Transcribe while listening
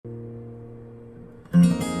Welcome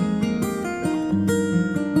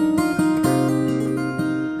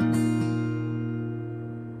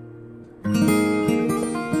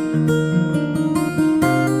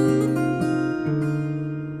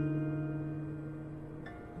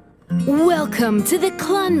to the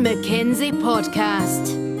Clan MacKenzie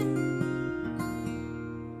podcast.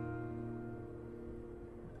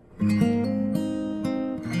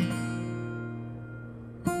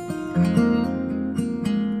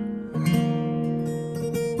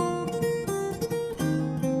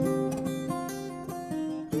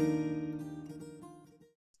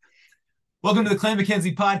 Welcome to the Clan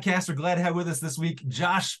MacKenzie podcast. We're glad to have with us this week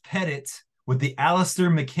Josh Pettit with the Alister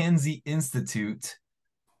MacKenzie Institute,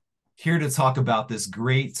 here to talk about this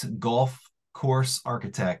great golf course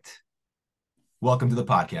architect. Welcome to the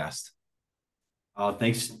podcast. Oh,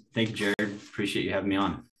 thanks. Thank you, Jared. Appreciate you having me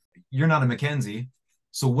on. You're not a MacKenzie,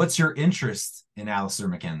 so what's your interest in Alister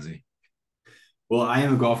MacKenzie? Well, I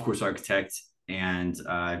am a golf course architect, and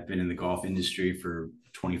I've been in the golf industry for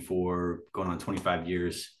 24, going on 25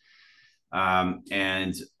 years.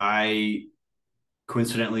 And I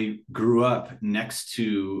coincidentally grew up next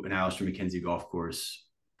to an Alister MacKenzie golf course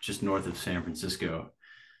just north of San Francisco,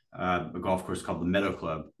 a golf course called the Meadow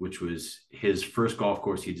Club, which was his first golf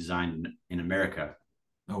course he designed in America.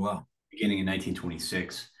 Oh, wow. Beginning in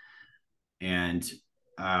 1926. And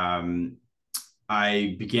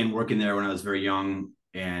I began working there when I was very young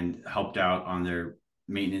and helped out on their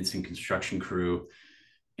maintenance and construction crew.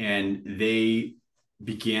 And they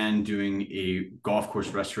began doing a golf course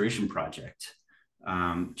restoration project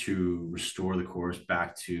to restore the course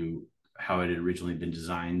back to how it had originally been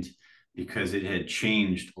designed, because it had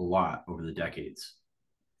changed a lot over the decades.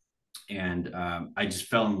 And I just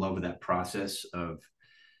fell in love with that process of,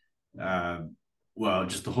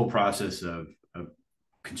 just the whole process of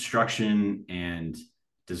construction and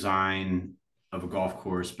design of a golf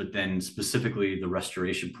course, but then specifically the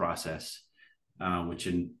restoration process, which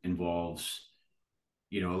involves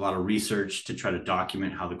a lot of research to try to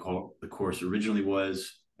document how the course originally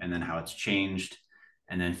was, and then how it's changed,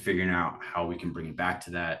 and then figuring out how we can bring it back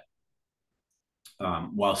to that,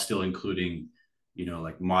 while still including,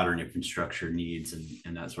 like modern infrastructure needs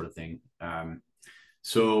and that sort of thing.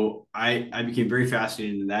 So I became very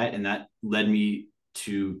fascinated in that, and that led me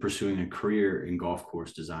to pursuing a career in golf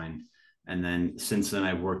course design. And then since then,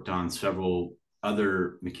 I've worked on several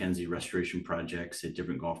other MacKenzie restoration projects at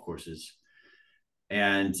different golf courses.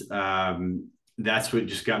 And that's what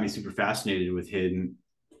just got me super fascinated with him,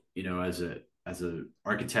 as a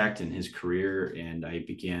architect and his career. And I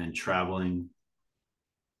began traveling,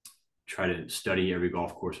 try to study every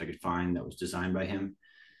golf course I could find that was designed by him.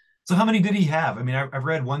 So how many did he have? I mean, I've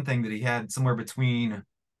read one thing that he had somewhere between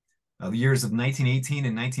the years of 1918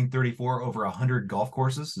 and 1934, over 100 golf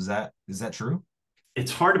courses. Is that true?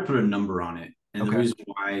 It's hard to put a number on it. And Okay. The reason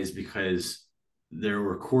why is because there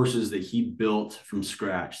were courses that he built from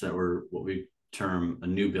scratch that were what we term a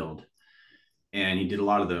new build. And he did a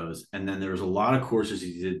lot of those. And then there was a lot of courses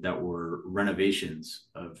he did that were renovations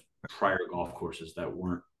of prior golf courses that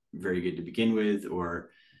weren't very good to begin with, or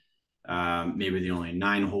maybe they only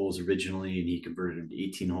 9 holes originally, and he converted them to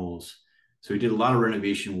 18 holes. So he did a lot of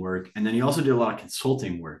renovation work. And then he also did a lot of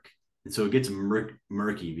consulting work. And so it gets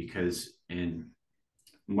murky, because in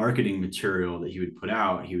marketing material that he would put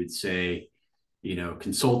out, he would say,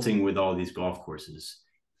 consulting with all these golf courses.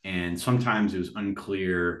 And sometimes it was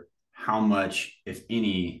unclear how much, if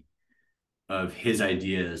any, of his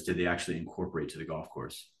ideas did they actually incorporate to the golf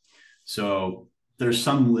course. So there's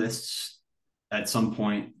some lists at some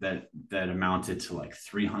point that amounted to like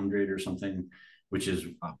 300 or something, which is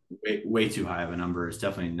way too high of a number. It's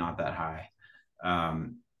definitely not that high.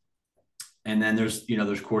 And then there's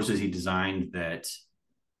courses he designed that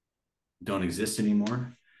don't exist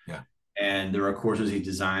anymore. Yeah. And there are courses he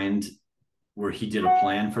designed where he did a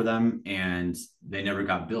plan for them and they never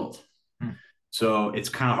got built. So it's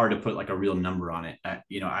kind of hard to put like a real number on it.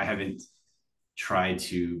 I haven't tried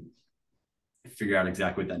to figure out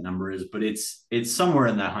exactly what that number is, but it's somewhere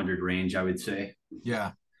in that 100 range, I would say.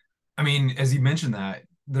 Yeah. I mean, as you mentioned that,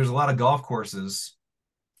 there's a lot of golf courses,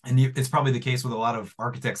 and it's probably the case with a lot of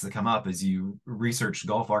architects that come up as you research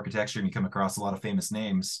golf architecture and you come across a lot of famous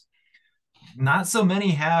names. Not so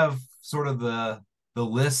many have sort of the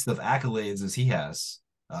list of accolades as he has.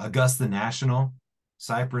 Augusta National,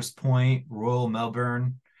 Cypress Point, Royal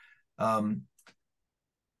Melbourne,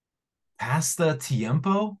 Pasta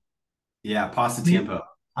Tiempo. Yeah, Pasta Tiempo.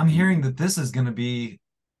 I'm hearing that this is going to be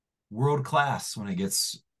world class when it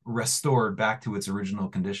gets restored back to its original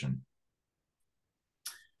condition.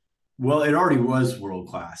 Well, it already was world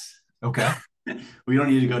class. Okay. we don't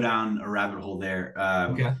need to go down a rabbit hole there.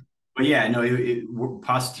 Okay. But yeah, no,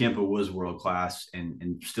 Pasatiempo was world class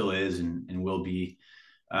and still is and will be.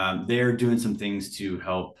 They're doing some things to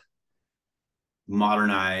help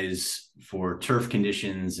modernize for turf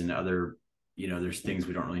conditions and other, there's things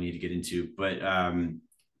we don't really need to get into, but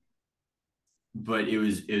it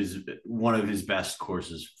was one of his best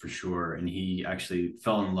courses for sure. And he actually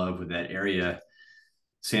fell in love with that area,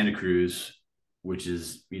 Santa Cruz, which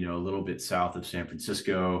is, a little bit south of San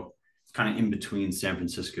Francisco. It's kind of in between San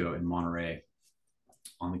Francisco and Monterey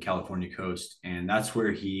on the California coast. And that's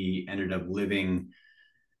where he ended up living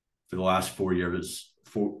for the last 4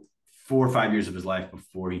 or 5 years of his life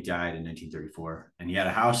before he died in 1934. And he had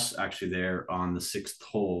a house actually there on the 6th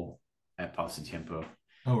hole at Pasatiempo.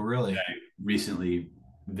 Oh, really? I recently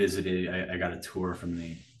visited. I got a tour from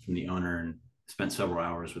the owner and spent several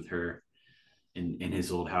hours with her in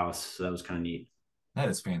his old house. So that was kind of neat. That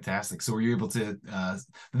is fantastic. So were you able to, did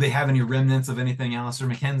they have any remnants of anything Alister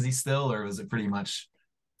MacKenzie still, or was it pretty much?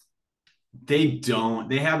 They don't.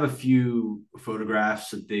 They have a few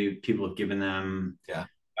photographs that people have given them. Yeah.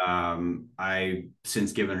 I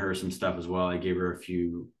since given her some stuff as well. I gave her a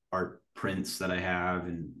few art prints that I have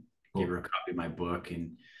and gave her a copy of my book.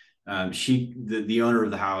 And the owner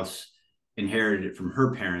of the house inherited it from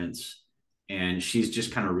her parents, and she's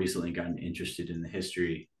just kind of recently gotten interested in the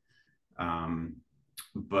history.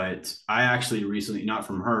 But I actually recently, not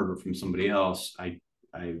from her, but from somebody else, I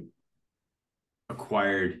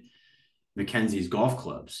acquired Mackenzie's golf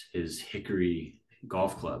clubs, his hickory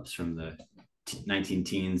golf clubs from the 19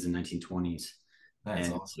 teens and 1920s. That's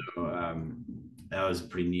and awesome. So that was a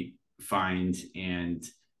pretty neat find. And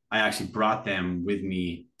I actually brought them with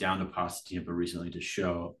me down to Pasatiempo recently to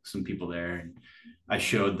show some people there. And I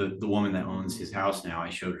showed the woman that owns his house now, I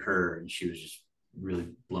showed her, and she was just really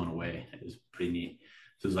blown away. It was pretty neat.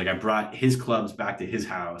 So it was like I brought his clubs back to his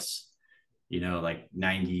house, like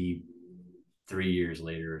 93 years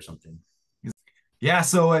later or something. Yeah.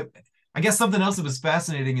 So I guess something else that was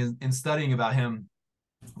fascinating in studying about him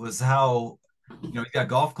was how, he got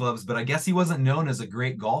golf clubs, but I guess he wasn't known as a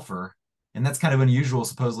great golfer. And that's kind of unusual,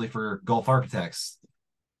 supposedly, for golf architects.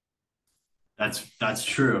 That's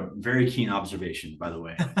true. Very keen observation, by the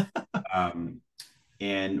way.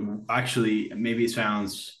 And actually, maybe it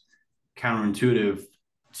sounds counterintuitive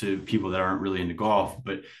to people that aren't really into golf,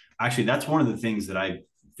 but actually, that's one of the things that I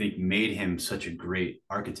think made him such a great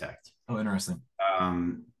architect. Oh, interesting.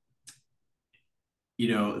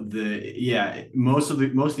 Most of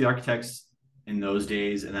the architects in those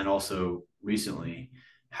days, and then also recently,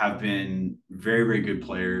 have been very, very good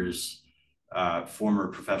players, former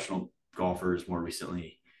professional golfers more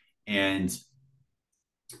recently. And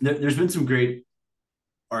there's been some great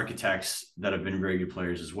architects that have been very good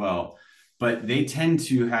players as well, but they tend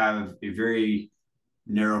to have a very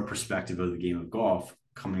narrow perspective of the game of golf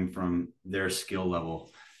coming from their skill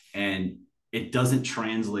level. And it doesn't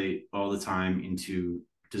translate all the time into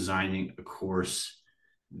designing a course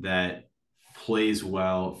that plays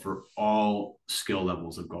well for all skill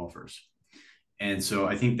levels of golfers. And so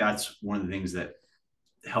I think that's one of the things that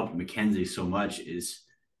helped Mackenzie so much is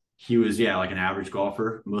he was, like an average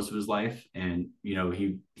golfer most of his life. And,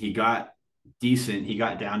 he got decent. He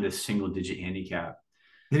got down to single digit handicap.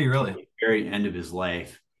 Did he really? At the very end of his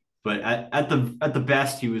life. But at the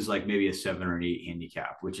best, he was like maybe a 7 or an 8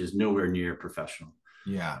 handicap, which is nowhere near professional.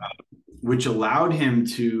 Yeah. Which allowed him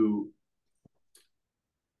to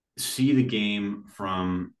see the game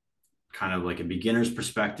from kind of like a beginner's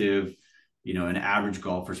perspective, an average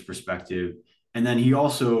golfer's perspective. And then he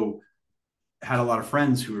also had a lot of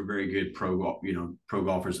friends who were very good pro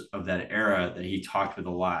golfers of that era that he talked with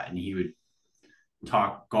a lot, and he would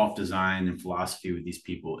talk golf design and philosophy with these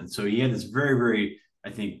people. And so he had this very, very,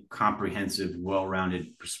 I think, comprehensive,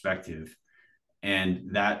 well-rounded perspective.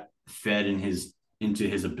 And that fed into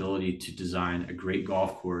his ability to design a great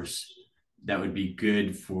golf course that would be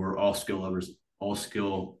good for all skill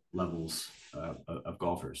levels of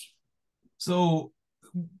golfers. So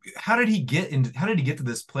how did he get to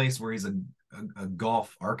this place where he's a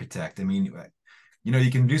golf architect? I mean,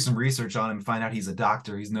 you can do some research on him, find out he's a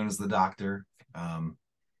doctor. He's known as the doctor.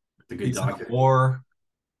 The good doctor. Or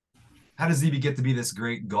how does he get to be this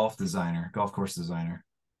great golf course designer?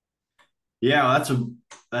 Yeah,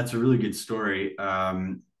 that's a really good story.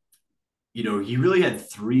 He really had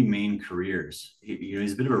 3 main careers.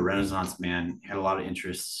 He's a bit of a Renaissance man, had a lot of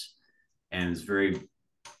interests, and was very,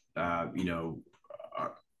 on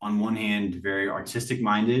one hand, very artistic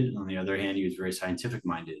minded. On the other hand, he was very scientific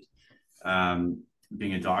minded,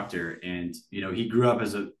 being a doctor. And, he grew up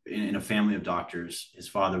in a family of doctors. His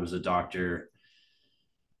father was a doctor.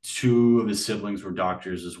 two of his siblings were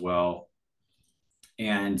doctors as well.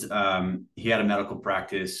 And he had a medical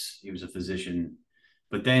practice. He was a physician.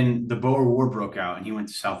 But then the Boer War broke out and he went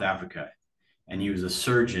to South Africa, and he was a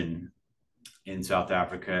surgeon in South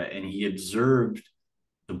Africa. And he observed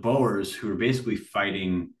the Boers, who were basically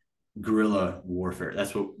fighting guerrilla warfare.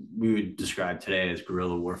 That's what we would describe today as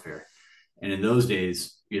guerrilla warfare. And in those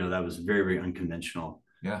days, that was very, very unconventional.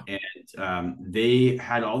 Yeah. And they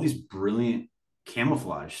had all these brilliant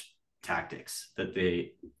camouflage tactics that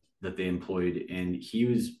they employed. And he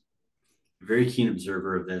was a very keen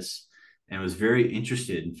observer of this and was very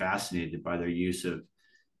interested and fascinated by their use of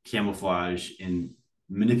camouflage in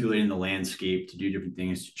manipulating the landscape to do different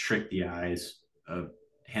things to trick the eyes of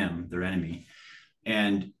him, their enemy,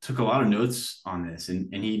 and took a lot of notes on this.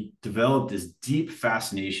 And he developed this deep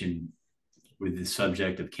fascination with the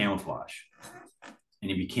subject of camouflage,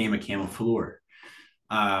 and he became a camoufleur.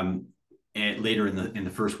 And later in the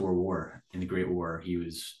First World War, in the Great War, he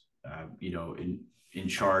was, in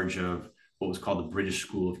charge of what was called the British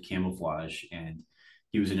School of Camouflage, and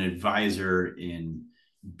he was an advisor in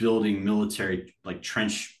building military like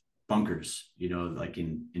trench bunkers, like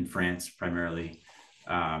in France primarily.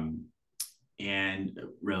 And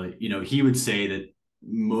really, he would say that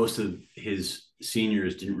most of his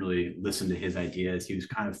seniors didn't really listen to his ideas. He was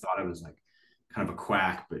kind of thought it was like kind of a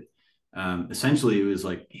quack, but essentially it was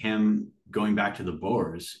like him going back to the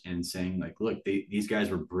Boers and saying like, look, these guys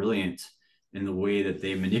were brilliant in the way that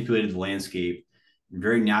they manipulated the landscape in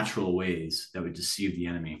very natural ways that would deceive the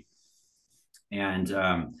enemy. And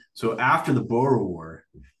so after the Boer War,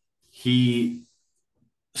 he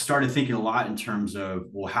started thinking a lot in terms of,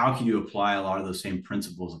 well, how can you apply a lot of those same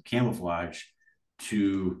principles of camouflage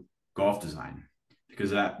to golf design?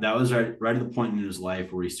 Because that was right at the point in his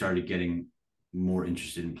life where he started getting more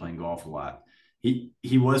interested in playing golf a lot.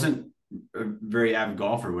 He wasn't a very avid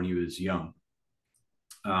golfer when he was young,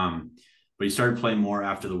 but he started playing more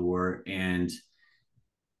after the war. And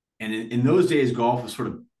in those days, golf was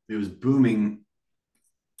it was booming,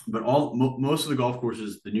 but most of the golf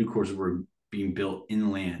courses, the new courses, were being built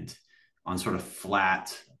inland on sort of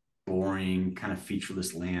flat, boring, kind of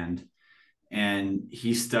featureless land. And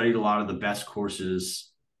he studied a lot of the best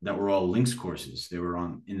courses that were all links courses. They were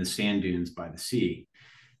in the sand dunes by the sea.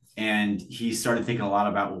 And he started thinking a lot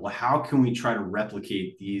about, well, how can we try to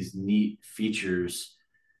replicate these neat features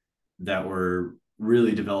that were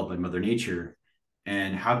really developed by Mother Nature?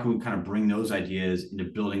 And how can we kind of bring those ideas into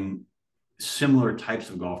building similar types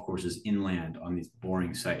of golf courses inland on these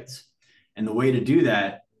boring sites? And the way to do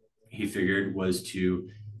that, he figured, was to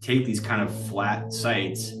take these kind of flat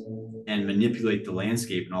sites and manipulate the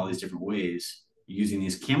landscape in all these different ways using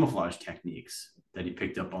these camouflage techniques that he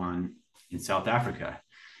picked up on in South Africa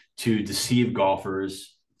to deceive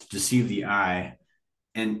golfers, to deceive the eye.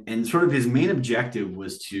 And sort of his main objective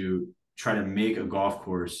was to try to make a golf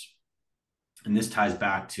course. And this ties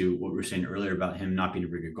back to what we were saying earlier about him not being a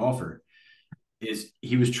very good golfer. Is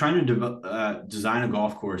he was trying to design a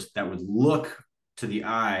golf course that would look to the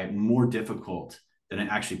eye more difficult than it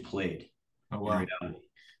actually played. Oh, wow. In reality.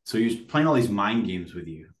 So he was playing all these mind games with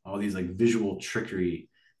you, all these like visual trickery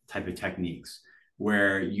type of techniques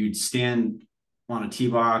where you'd stand on a tee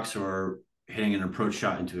box or hitting an approach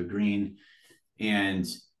shot into a green. And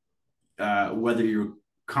whether you're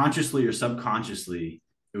consciously or subconsciously,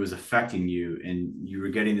 it was affecting you, and you were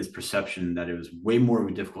getting this perception that it was way more of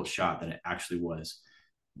a difficult shot than it actually was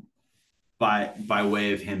by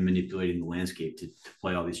way of him manipulating the landscape to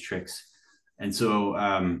play all these tricks. And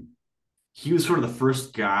so he was sort of the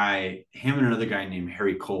first guy, him and another guy named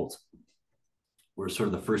Harry Colt were sort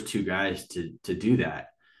of the first two guys to do that.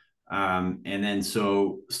 And then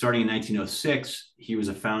so starting in 1906, he was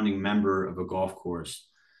a founding member of a golf course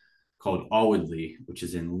called Alwoodley, which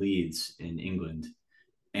is in Leeds in England.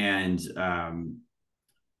 And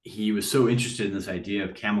he was so interested in this idea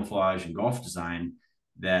of camouflage and golf design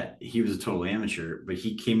that he was a total amateur, but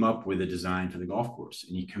he came up with a design for the golf course,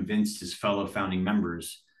 and he convinced his fellow founding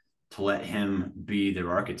members to let him be their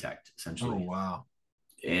architect, essentially. Oh, wow.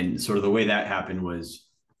 And sort of the way that happened was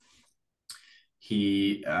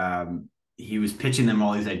he was pitching them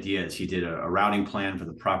all these ideas. He did a routing plan for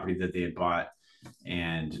the property that they had bought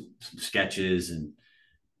and some sketches, and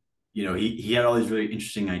he had all these really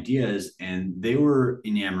interesting ideas, and they were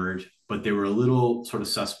enamored, but they were a little sort of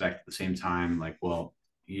suspect at the same time. Like, well,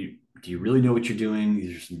 do you really know what you're doing?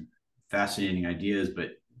 These are some fascinating ideas,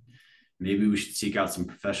 but maybe we should seek out some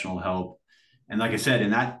professional help. And like I said,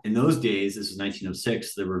 in those days, this is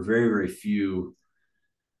 1906, there were very, very few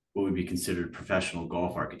what would be considered professional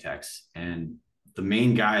golf architects. And the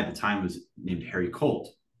main guy at the time was named Harry Colt.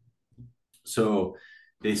 So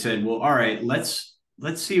they said, well, all right, let's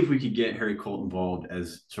see if we could get Harry Colt involved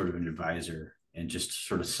as sort of an advisor and just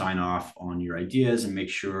sort of sign off on your ideas and make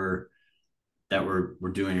sure that we're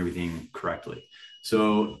doing everything correctly.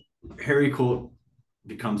 So Harry Colt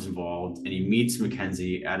becomes involved, and he meets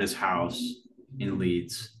MacKenzie at his house in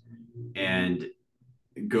Leeds and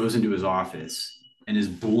goes into his office and is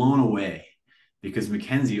blown away because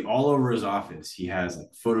MacKenzie, all over his office, he has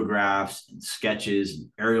like photographs and sketches and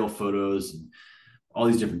aerial photos and all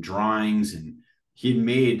these different drawings. And he had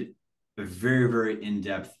made a very, very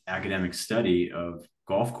in-depth academic study of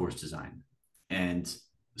golf course design. And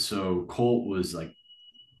so Colt was like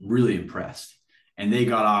really impressed, and they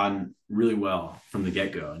got on really well from the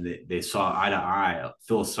get-go, and they saw eye to eye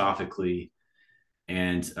philosophically.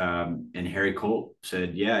 And Harry Colt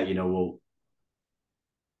said, yeah, well,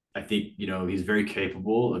 I think, he's very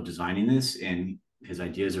capable of designing this, and his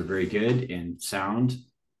ideas are very good and sound.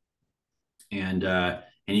 And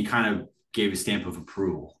he kind of gave a stamp of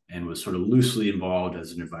approval and was sort of loosely involved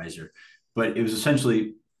as an advisor. But it was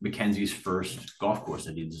essentially MacKenzie's first golf course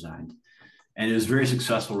that he designed. And it was very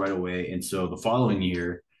successful right away. And so the following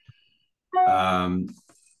year,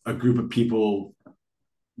 a group of people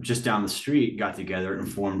just down the street got together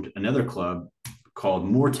and formed another club called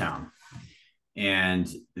Moortown. And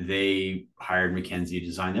they hired MacKenzie to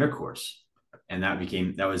design their course. And that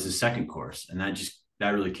was his second course. And that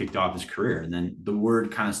really kicked off his career. And then the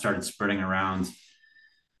word kind of started spreading around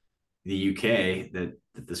the UK that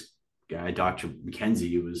this guy, Dr.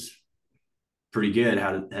 MacKenzie, was pretty good,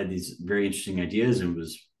 had these very interesting ideas and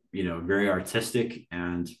was, very artistic.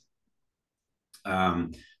 And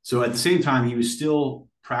so at the same time, he was still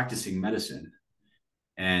practicing medicine.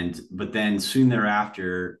 But then soon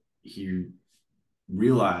thereafter, he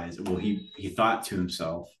realized, well, he thought to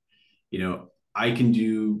himself, I can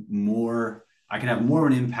do more, I can have more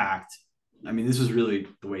of an impact. I mean, this is really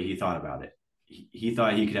the way he thought about it. He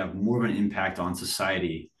thought he could have more of an impact on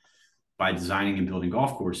society by designing and building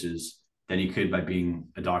golf courses than he could by being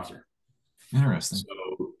a doctor. Interesting.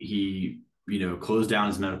 So he, closed down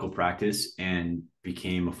his medical practice and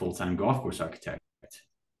became a full-time golf course architect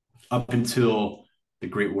up until the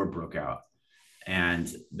Great War broke out. And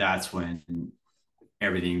that's when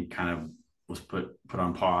everything kind of was put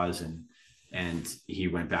on pause, and he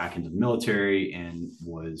went back into the military and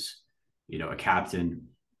was, a captain.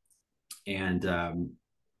 And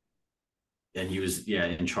he was,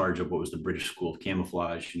 in charge of what was the British School of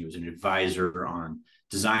Camouflage. And he was an advisor on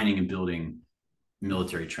designing and building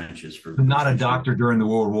military trenches for. Not a doctor during the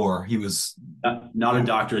World War. He was not a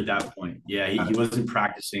doctor at that point. Yeah, he wasn't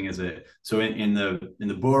practicing as a. So in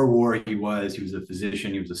the Boer War, he was a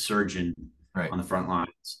physician. He was a surgeon, right, on the front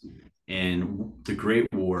lines. In the Great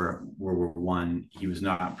War, World War I, he was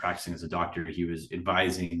not practicing as a doctor. He was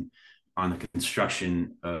advising on the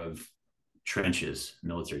construction of trenches,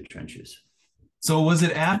 military trenches. So was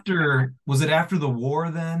it after the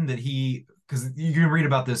war then that because you can read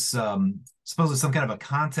about this, supposedly some kind of a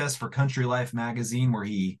contest for Country Life magazine where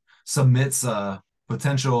he submits a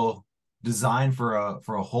potential design for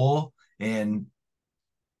a hole. And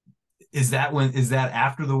is that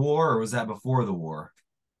after the war, or was that before the war?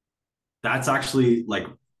 That's actually like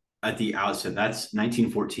at the outset. That's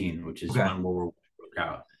 1914, which is when World War I broke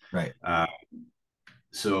out. Right.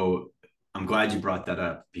 So I'm glad you brought that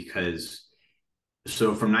up, because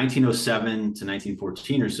so from 1907 to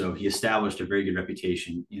 1914 or so, he established a very good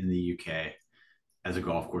reputation in the UK as a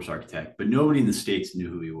golf course architect, but nobody in the States knew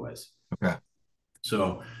who he was. Okay.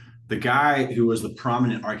 So the guy who was the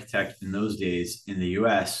prominent architect in those days in the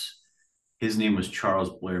US, his name was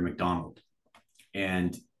Charles Blair Macdonald.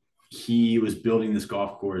 And he was building this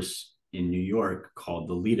golf course in New York called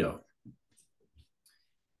the Lido.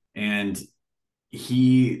 And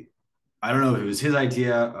I don't know if it was his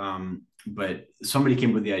idea, but somebody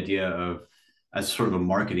came up with the idea of, as sort of a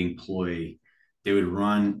marketing ploy, they would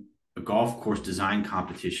run a golf course design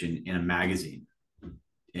competition in a magazine,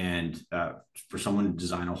 and for someone to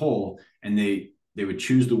design a hole, and they would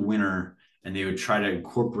choose the winner, and they would try to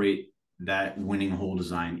incorporate that winning hole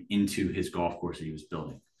design into his golf course that he was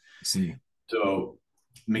building. See. So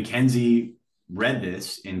MacKenzie read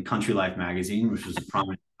this in Country Life magazine, which was a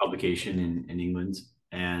prominent publication in England,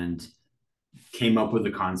 and came up with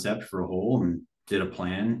a concept for a hole and did a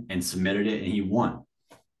plan and submitted it, and he won.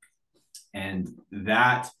 And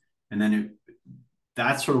that's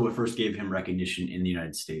sort of what first gave him recognition in the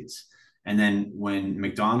United States. And then when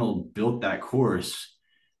MacDonald built that course,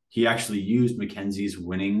 he actually used MacKenzie's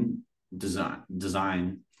winning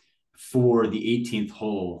design for the 18th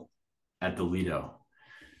hole at the Lido,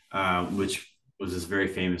 which was this very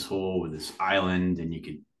famous hole with this island, and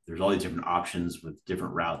there's all these different options with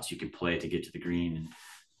different routes you could play to get to the green,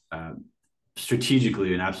 and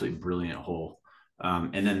strategically an absolutely brilliant hole.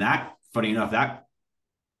 And then that, funny enough, that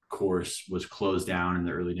course was closed down in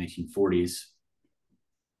the early 1940s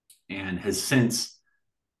and has since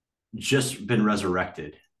just been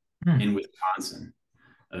resurrected in Wisconsin.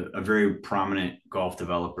 A very prominent golf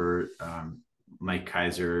developer, Mike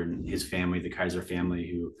Kaiser and his family, the Kaiser family,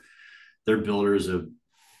 who they're builders of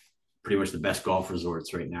pretty much the best golf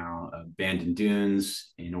resorts right now, Bandon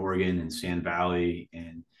Dunes in Oregon and Sand Valley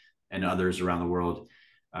and others around the world.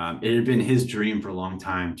 It had been his dream for a long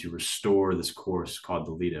time to restore this course called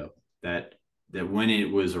the Lido, that when it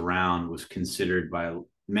was around was considered by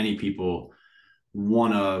many people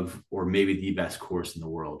one of, or maybe the best course in the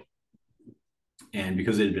world. And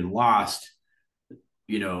because it had been lost,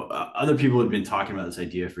 other people had been talking about this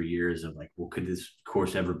idea for years of like, well, could this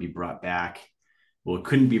course ever be brought back? Well, it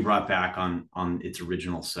couldn't be brought back on its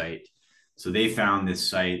original site. So they found this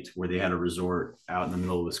site where they had a resort out in the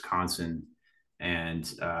middle of Wisconsin, and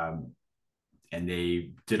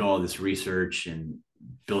they did all this research and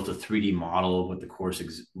built a 3D model of what the course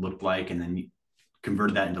looked like, and then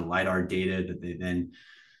converted that into LiDAR data that they then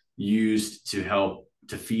used to help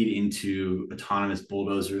to feed into autonomous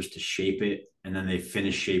bulldozers to shape it. And then they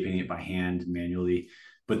finished shaping it by hand manually,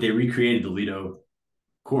 but they recreated the Lido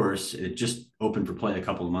course. It just opened for play a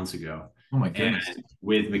couple of months ago. Oh my goodness. And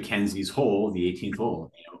with Mackenzie's hole, the 18th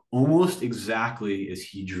hole, almost exactly as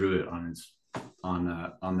he drew it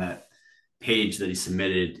on that page that he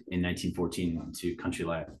submitted in 1914 to Country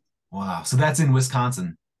Life. Wow. So that's in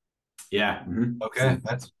Wisconsin. Yeah. Mm-hmm. Okay.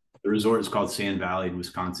 So the resort is called Sand Valley in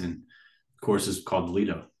Wisconsin. The course is called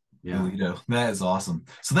Lido. Yeah. Lido. That is awesome.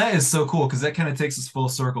 So that is so cool, because that kind of takes us full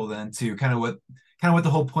circle then to kind of what the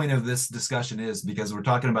whole point of this discussion is, because we're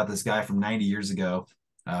talking about this guy from 90 years ago,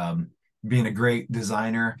 being a great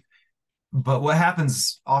designer. But what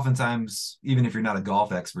happens oftentimes, even if you're not a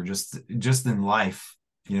golf expert, just in life,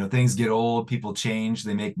 things get old, people change,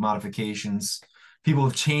 they make modifications. People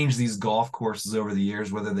have changed these golf courses over the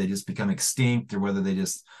years, whether they just become extinct or whether they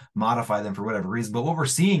just modify them for whatever reason. But what we're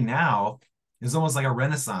seeing now is almost like a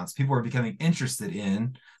renaissance. People are becoming interested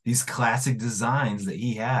in these classic designs that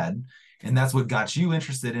he had. And that's what got you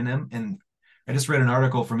interested in him. And I just read an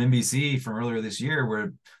article from NBC from earlier this year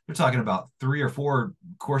where they're talking about 3 or 4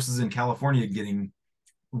 courses in California getting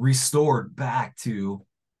restored back to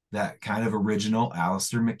that kind of original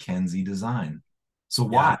Alister MacKenzie design. So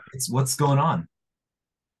why? What's going on?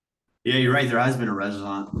 Yeah, you're right. There has been a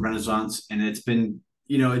renaissance, and it's been,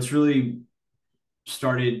 it's really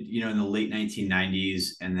started, in the late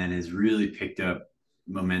 1990s, and then has really picked up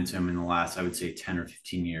momentum in the last, I would say, 10 or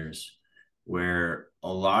 15 years, where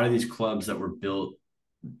a lot of these clubs that were built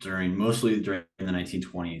mostly during the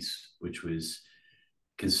 1920s, which was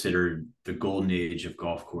considered the golden age of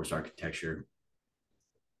golf course architecture,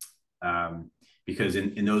 because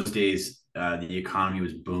in those days, the economy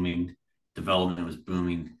was booming, development was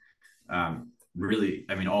booming, really,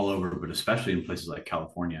 all over, but especially in places like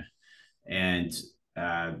California. And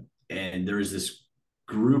there was this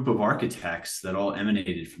group of architects that all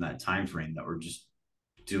emanated from that time frame that were just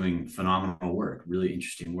doing phenomenal work, really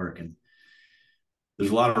interesting work. And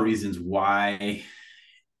there's a lot of reasons why,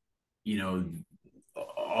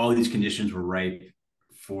 all these conditions were ripe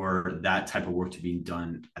for that type of work to be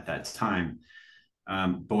done at that time.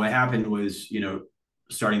 But what happened was,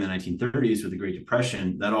 starting in the 1930s with the Great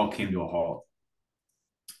Depression, that all came to a halt.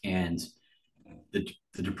 And the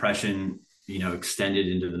Depression, extended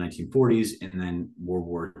into the 1940s, and then World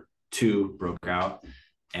War II broke out.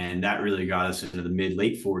 And that really got us into the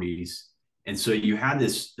late 40s. And so you had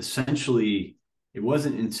this, essentially, it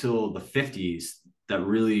wasn't until the 50s that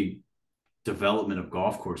really development of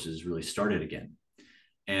golf courses really started again.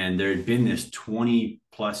 And there had been this 20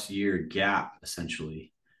 plus year gap,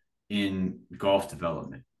 essentially, in golf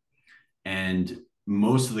development. And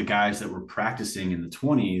most of the guys that were practicing in the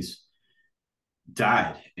 20s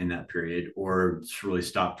died in that period or really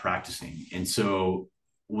stopped practicing. And so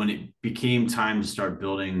when it became time to start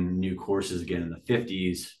building new courses again in the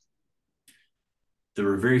 50s, there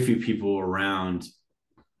were very few people around,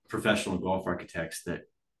 professional golf architects, that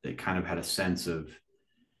kind of had a sense of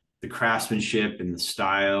the craftsmanship and the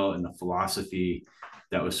style and the philosophy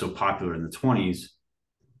that was so popular in the 20s.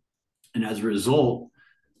 And as a result,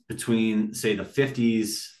 between, say, the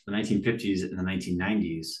 50s, the 1950s and the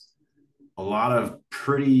 1990s, a lot of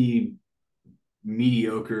pretty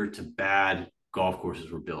mediocre to bad golf courses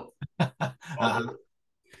were built.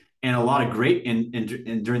 And a lot of great,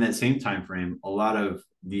 and during that same time frame, a lot of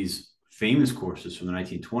these famous courses from the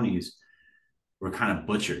 1920s were kind of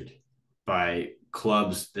butchered by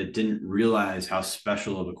clubs that didn't realize how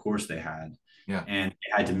special of a course they had. Yeah. And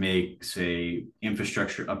they had to make, say,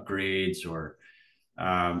 infrastructure upgrades, or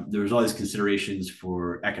there was all these considerations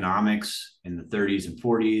for economics in the 30s and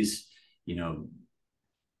 40s, you know,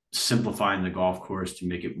 simplifying the golf course to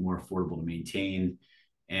make it more affordable to maintain,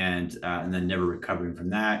 and then never recovering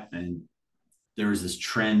from that. And there was this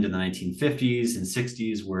trend in the 1950s and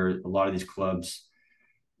 60s where a lot of these clubs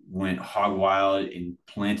went hog wild and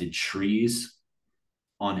planted trees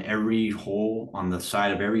on every hole, on the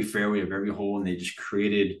side of every fairway of every hole, and they just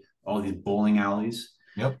created all these bowling alleys.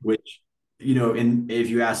 Yep. Which, you know, and if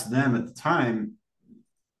you ask them at the time,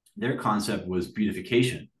 their concept was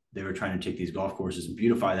beautification. They were trying to take these golf courses and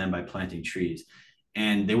beautify them by planting trees.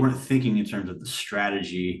 And they weren't thinking in terms of the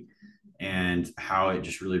strategy and how it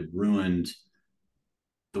just really ruined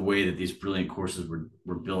the way that these brilliant courses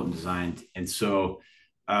were built and designed. And so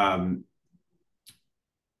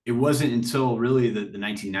it wasn't until really the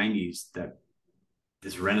 1990s that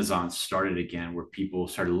this renaissance started again, where people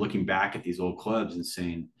started looking back at these old clubs and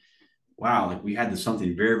saying, wow, like we had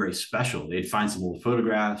something very, very special. They'd find some old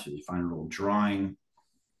photographs, or they'd find an old drawing,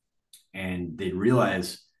 and they'd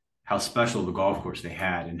realize how special of a golf course they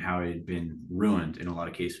had and how it had been ruined in a lot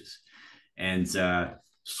of cases. And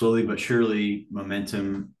slowly but surely,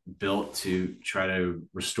 momentum built to try to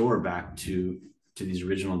restore back to these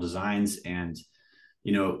original designs. And,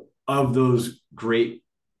 you know, of those great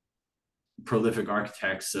prolific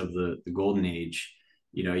architects of the golden age,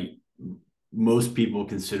 you know, most people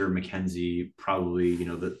consider MacKenzie probably, you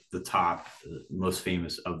know, the top, most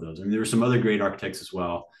famous of those. I mean, there were some other great architects as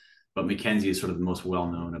well, but MacKenzie is sort of the most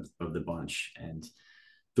well-known of the bunch. And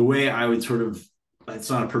the way I would sort of,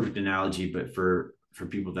 it's not a perfect analogy, but for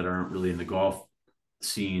people that aren't really in the golf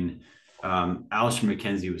scene, Alister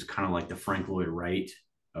MacKenzie was kind of like the Frank Lloyd Wright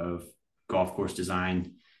of golf course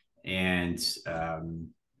design. And,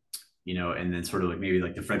 you know, and then sort of like maybe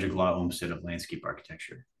like the Frederick Law Olmsted of landscape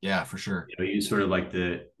architecture. Yeah, for sure. You know, he's sort of like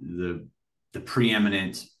the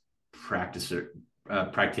preeminent practitioner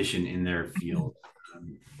in their field.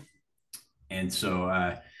 And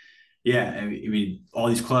so, yeah, I mean, all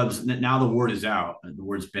these clubs, now the word is out. The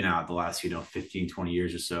word's been out the last, 15, 20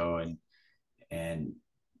 years or so. And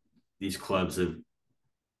these clubs have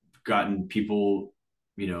gotten people,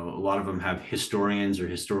 a lot of them have historians or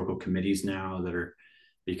historical committees now that are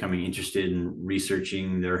becoming interested in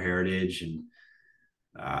researching their heritage and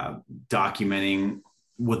documenting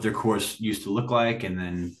what their course used to look like. And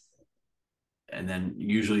then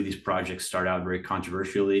usually these projects start out very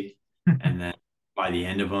controversially. And then by the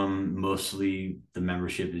end of them, mostly the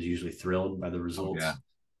membership is usually thrilled by the results.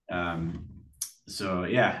 Yeah. So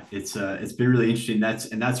yeah, it's been really interesting.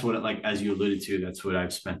 That's what, like, as you alluded to, that's what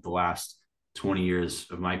I've spent the last 20 years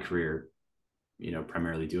of my career,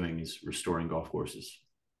 primarily doing, is restoring golf courses.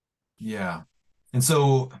 Yeah. And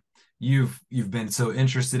so you've been so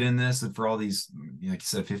interested in this, and for all these, like you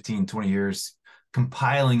said, 15, 20 years,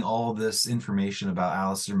 compiling all this information about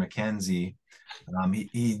Alister MacKenzie.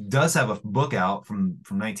 He does have a book out from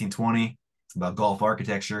 1920 about golf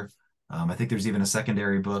architecture. I think there's even a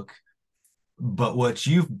secondary book. But what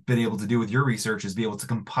you've been able to do with your research is be able to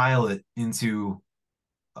compile it into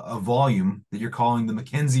a volume that you're calling the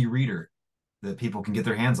MacKenzie Reader, that people can get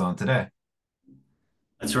their hands on today.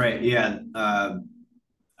 That's right. Yeah. I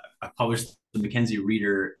published the MacKenzie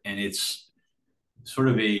Reader, and it's sort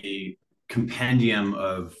of a compendium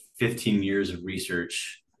of 15 years of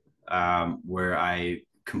research, where I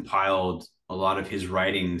compiled a lot of his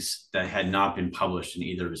writings that had not been published in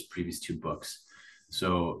either of his previous two books.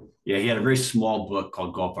 So yeah, he had a very small book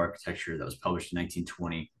called Golf Architecture that was published in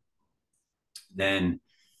 1920. Then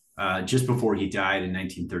just before he died in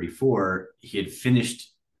 1934, he had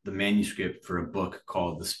finished the manuscript for a book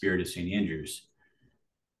called The Spirit of St. Andrews.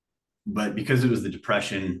 But because it was the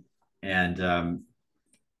Depression, and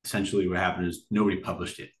essentially what happened is nobody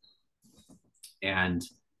published it. And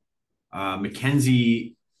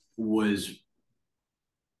MacKenzie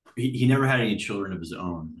he never had any children of his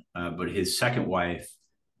own, but his second wife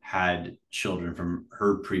had children from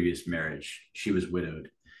her previous marriage. She was widowed.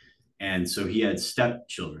 And so he had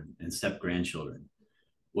stepchildren and step-grandchildren.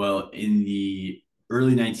 Well, in the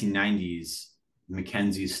early 1990s,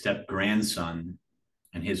 MacKenzie's step-grandson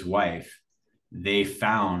and his wife, they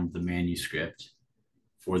found the manuscript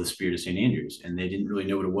for The Spirit of St. Andrews. And they didn't really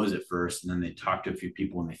know what it was at first. And then they talked to a few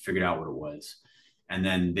people and they figured out what it was. And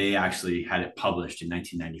then they actually had it published in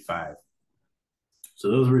 1995. So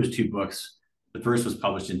those were his two books. The first was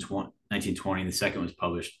published in 1920. The second was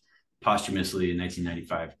published posthumously in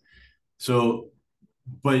 1995. So,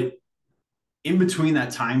 but in between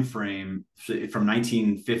that time frame from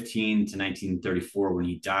 1915 to 1934, when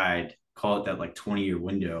he died, call it that like 20-year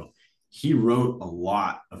window, he wrote a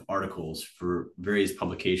lot of articles for various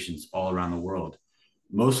publications all around the world,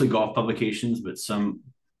 mostly golf publications, but some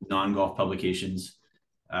non-golf publications.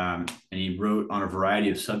 And he wrote on a variety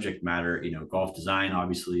of subject matter, golf design,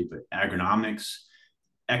 obviously, but agronomics,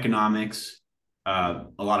 economics, a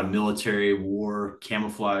lot of military, war,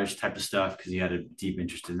 camouflage type of stuff, because he had a deep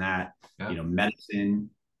interest in that, medicine.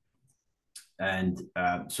 And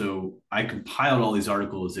so I compiled all these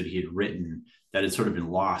articles that he had written that had sort of been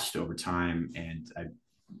lost over time. And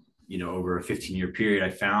over a 15-year period,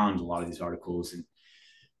 I found a lot of these articles in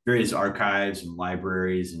various archives and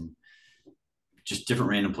libraries and just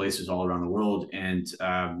different random places all around the world. And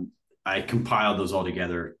I compiled those all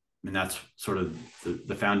together. And that's sort of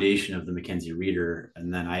the foundation of the MacKenzie Reader.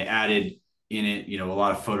 And then I added in it, a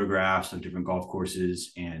lot of photographs of different golf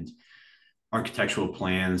courses and architectural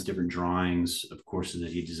plans, different drawings of courses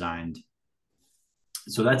that he designed.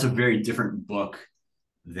 So that's a very different book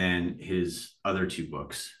than his other two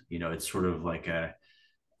books. It's sort of like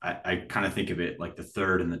I kind of think of it like the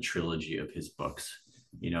third in the trilogy of his books,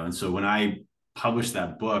 and so when I published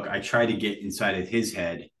that book, I tried to get inside of his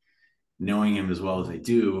head, knowing him as well as I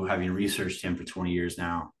do, having researched him for 20 years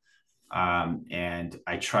now. And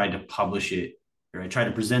I tried to publish it, or I tried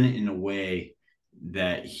to present it in a way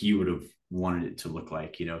that he would have wanted it to look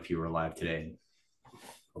like, if he were alive today,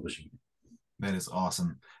 publishing it. That is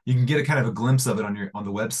awesome. You can get a kind of a glimpse of it on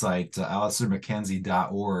the website,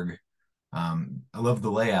 alistermackenzie.org. I love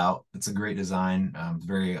the layout. It's a great design.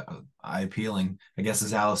 Very eye appealing, I guess,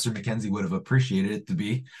 as Alister MacKenzie would have appreciated it to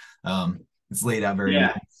be. It's laid out very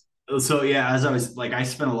nice. So as I was like, I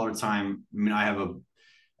spent a lot of time. I mean,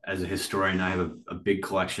 as a historian, I have a big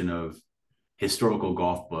collection of historical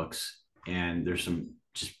golf books, and there's some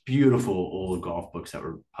just beautiful old golf books that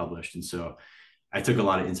were published. And so I took a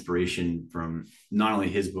lot of inspiration from not only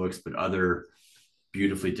his books, but other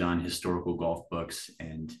beautifully done historical golf books,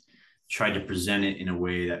 and tried to present it in a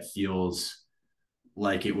way that feels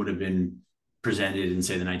like it would have been presented in,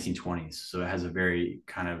 say, the 1920s. So it has a very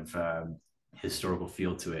kind of historical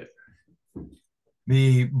feel to it.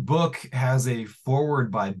 The book has a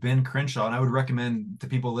foreword by Ben Crenshaw, and I would recommend to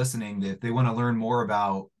people listening that if they want to learn more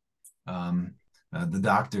about the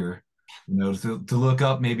doctor, to look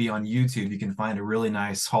up maybe on YouTube. You can find a really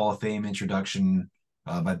nice Hall of Fame introduction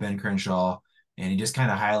by Ben Crenshaw, and he just kind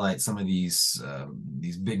of highlights some of these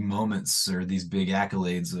big moments or these big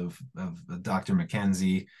accolades of Dr.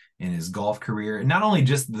 MacKenzie in his golf career, and not only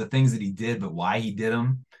just the things that he did, but why he did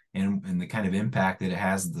them, and the kind of impact that it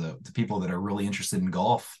has to people that are really interested in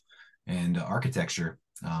golf and architecture.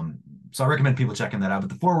 So I recommend people checking that out. But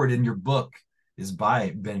the foreword in your book is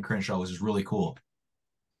by Ben Crenshaw, which is really cool.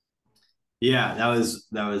 Yeah, that was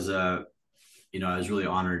I was really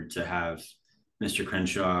honored to have Mr.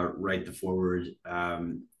 Crenshaw write the foreword.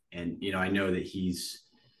 And I know that he's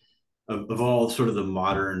of all sort of the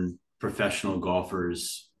modern professional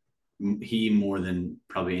golfers, he more than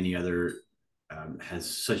probably any other has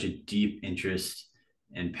such a deep interest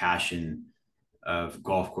and passion of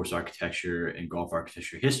golf course architecture and golf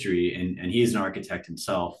architecture history. And he's an architect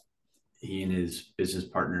himself. He and his business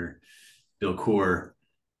partner, Bill Coore,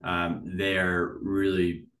 they are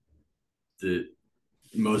really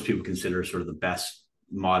most people consider sort of the best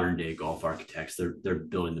modern day golf architects. They're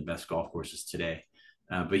building the best golf courses today.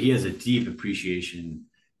 But he has a deep appreciation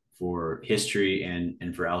for history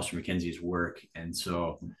and for Alister MacKenzie's work. And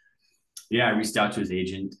so, I reached out to his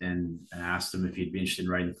agent and asked him if he'd be interested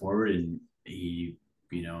in writing the foreword, and he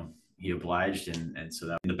obliged. And so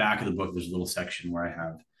that in the back of the book, there's a little section where I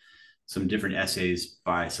have some different essays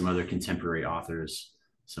by some other contemporary authors,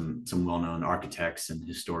 some well-known architects and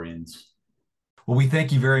historians. Well, we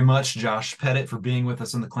thank you very much, Josh Pettit, for being with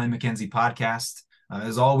us on the Clay MacKenzie podcast.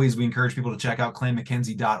 As always, we encourage people to check out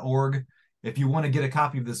claymackenzie.org. If you want to get a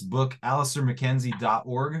copy of this book,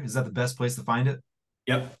 alistermackenzie.org, is that the best place to find it?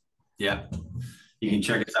 Yep. Yeah. You can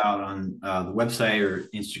check us out on the website or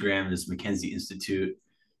Instagram is MacKenzie Institute.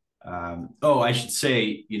 I should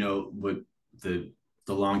say, what the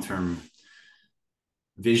long-term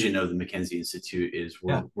vision of the MacKenzie Institute is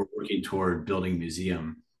we're working toward building a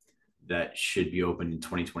museum that should be open in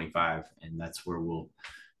 2025. And that's where we'll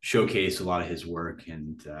showcase a lot of his work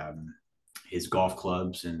and his golf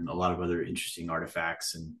clubs and a lot of other interesting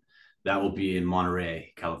artifacts. And that will be in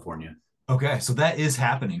Monterey, California. Okay. So that is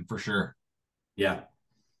happening for sure. Yeah.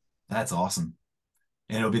 That's awesome.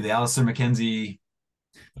 And it'll be the Alister MacKenzie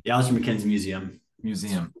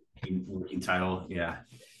Museum. Working title. Yeah.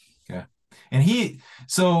 Okay. And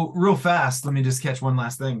so real fast, let me just catch one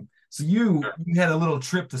last thing. So you had a little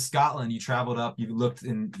trip to Scotland. You traveled up. You looked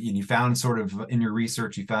and you found sort of in your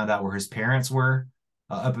research, you found out where his parents were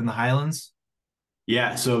up in the Highlands.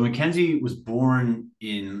 Yeah, so Mackenzie was born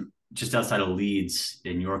in just outside of Leeds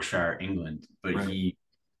in Yorkshire, England, but Right. he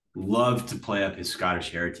loved to play up his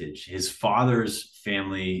Scottish heritage. His father's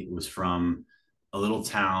family was from a little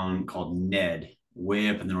town called Ned, way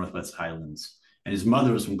up in the Northwest Highlands, and his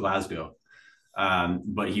mother was from Glasgow.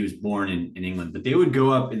 But he was born in England. But they would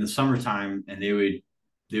go up in the summertime, and they would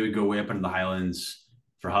go way up into the Highlands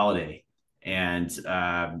for holiday. And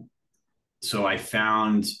so I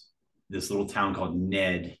found this little town called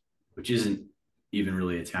Ned, which isn't even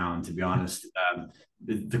really a town, to be honest.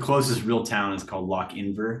 The closest real town is called Loch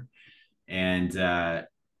Inver, and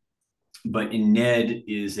but in Ned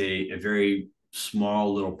is a very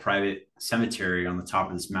small little private cemetery on the top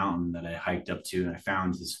of this mountain that I hiked up to, and I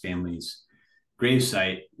found his family's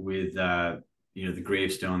gravesite with the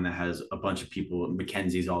gravestone that has a bunch of people,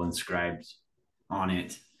 Mackenzie's all inscribed on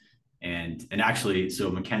it, and actually, so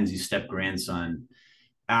Mackenzie's step grandson,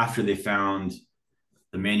 after they found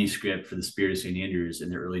the manuscript for the Spirit of St. Andrews in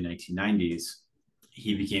the early 1990s,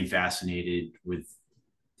 he became fascinated with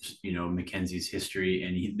Mackenzie's history,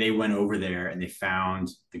 and they went over there and they found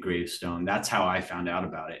the gravestone. That's how I found out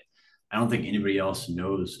about it. I don't think anybody else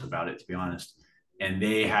knows about it, to be honest. And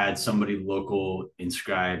they had somebody local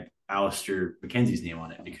inscribe Alister MacKenzie's name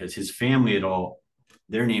on it because his family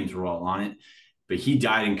their names were all on it. But he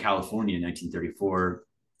died in California in 1934,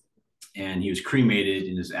 and he was cremated,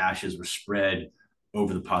 and his ashes were spread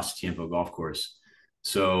over the Pasatiempo golf course.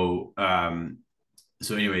 So,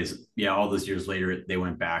 anyways, yeah, all those years later, they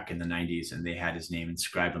went back in the 90s and they had his name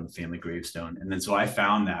inscribed on the family gravestone. And then so I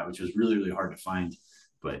found that, which was really, really hard to find,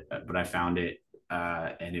 but I found it,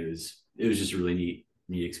 and it was just a really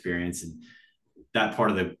neat experience. And that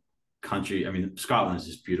part of the country, I mean, Scotland is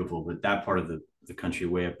just beautiful, but that part of the country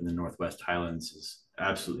way up in the Northwest Highlands is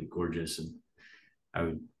absolutely gorgeous, and I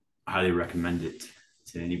would highly recommend it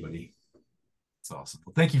to anybody. That's awesome.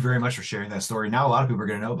 Well, thank you very much for sharing that story. Now a lot of people are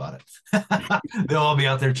going to know about it. They'll all be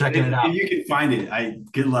out there checking it out. If you can find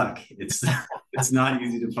it, good luck. It's not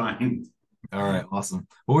easy to find. All right, awesome.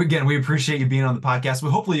 Well, again, we appreciate you being on the podcast.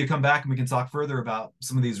 Well, hopefully you come back and we can talk further about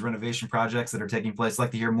some of these renovation projects that are taking place. I'd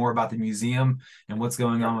like to hear more about the museum and what's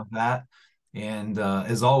going on with that. And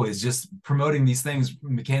as always, just promoting these things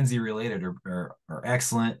Mackenzie related are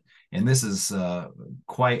excellent. And this is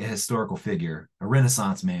quite a historical figure, a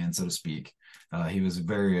Renaissance man, so to speak. He was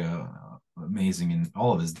very amazing in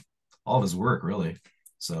all of his work, really.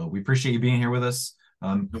 So we appreciate you being here with us.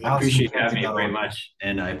 I appreciate having me very much,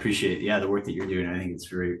 and I appreciate the work that you're doing. I think it's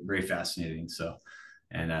very, very fascinating. So,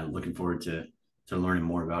 and looking forward to learning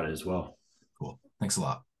more about it as well. Cool. Thanks a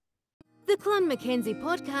lot. The Clan MacKenzie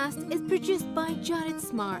podcast is produced by Jared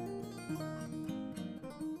Smart